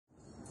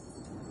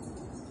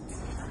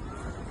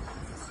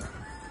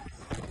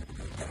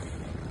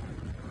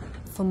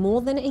For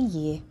more than a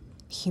year,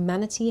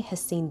 humanity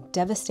has seen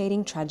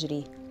devastating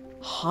tragedy,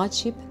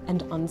 hardship,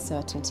 and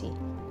uncertainty.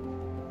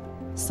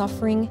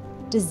 Suffering,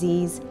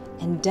 disease,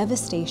 and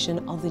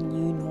devastation are the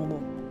new normal.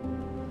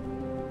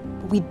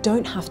 But we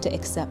don't have to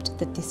accept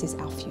that this is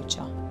our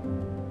future.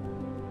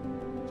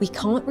 We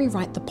can't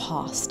rewrite the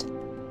past.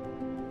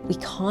 We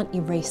can't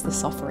erase the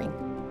suffering.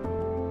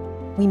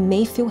 We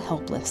may feel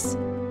helpless,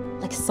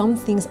 like some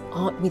things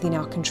aren't within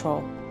our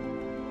control.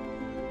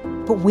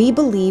 But we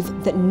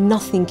believe that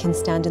nothing can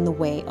stand in the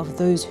way of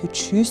those who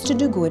choose to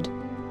do good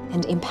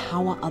and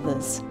empower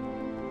others.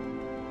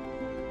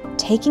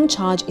 Taking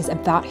charge is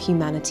about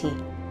humanity,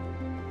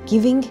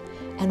 giving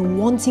and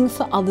wanting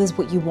for others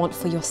what you want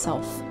for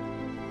yourself,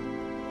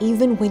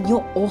 even when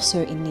you're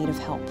also in need of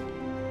help.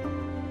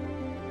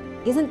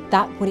 Isn't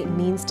that what it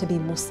means to be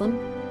Muslim?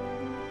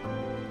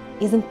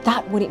 Isn't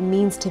that what it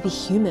means to be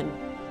human?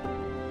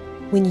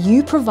 When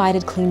you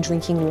provided clean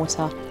drinking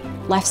water,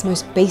 life's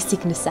most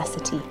basic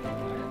necessity,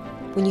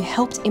 when you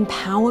helped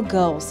empower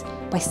girls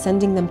by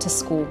sending them to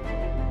school,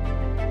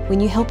 when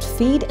you helped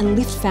feed and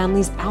lift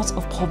families out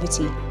of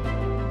poverty,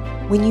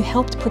 when you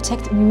helped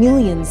protect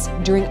millions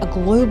during a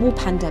global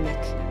pandemic,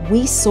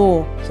 we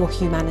saw your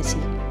humanity.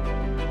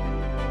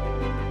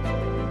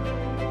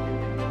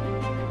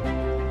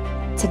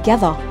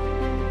 Together,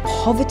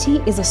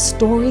 poverty is a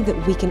story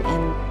that we can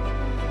end.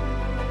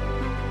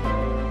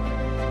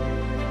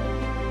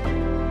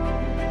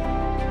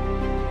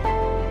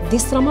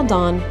 This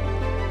Ramadan,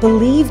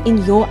 believe in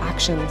your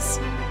actions.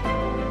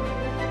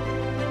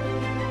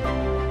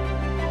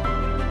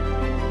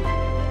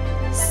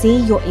 See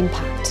your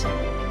impact.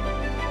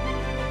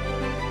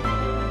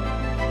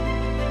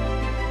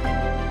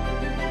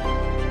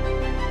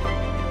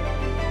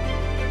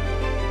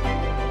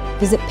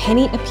 Visit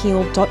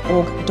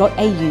pennyappeal.org.au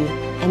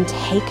and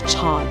take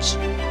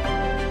charge.